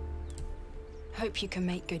 Hope you can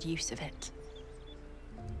make good use of it.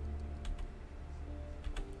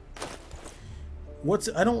 What's...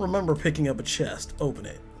 I don't remember picking up a chest. Open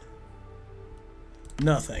it.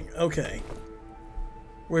 Nothing. Okay.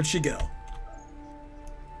 Where'd she go?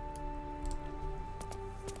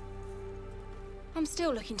 I'm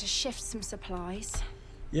still looking to shift some supplies.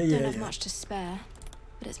 Yeah, Don't have much to spare,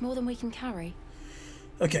 but it's more than we can carry.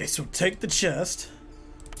 Okay, so take the chest.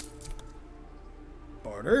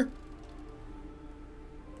 Barter.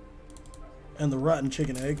 And the rotten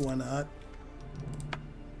chicken egg, why not?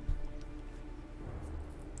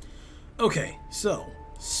 Okay, so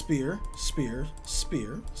spear, spear,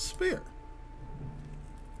 spear, spear.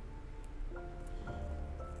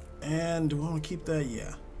 And do I want to keep that?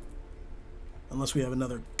 Yeah. Unless we have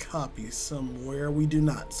another copy somewhere. We do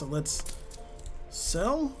not. So let's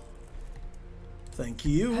sell. Thank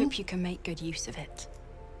you. Hope you can make good use of it.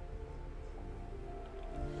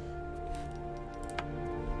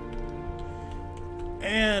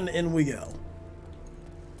 And in we go.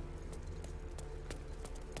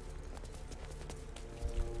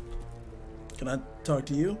 Can I talk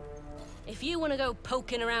to you? If you want to go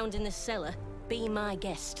poking around in the cellar, be my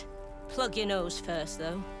guest. Plug your nose first,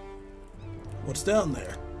 though. What's down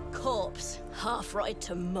there? Corpse, half rotted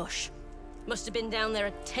to mush. Must have been down there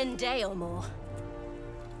a 10-day or more.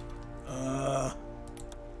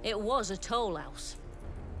 It It was a toll house.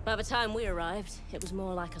 By the time we arrived, it was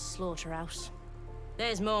more like a slaughterhouse.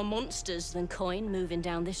 There's more monsters than coin moving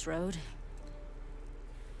down this road.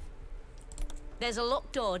 There's a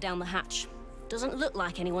locked door down the hatch. Doesn't look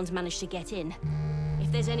like anyone's managed to get in. If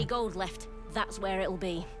there's any gold left, that's where it'll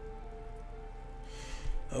be.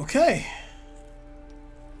 Okay.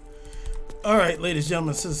 Alright, ladies and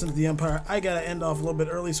gentlemen, citizens of the Empire, I gotta end off a little bit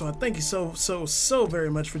early, so I thank you so very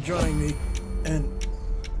much for joining me. And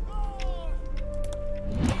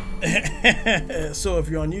so if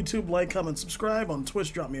you're on YouTube, like, comment, subscribe. On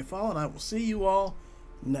Twitch, drop me a follow, and I will see you all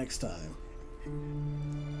next time.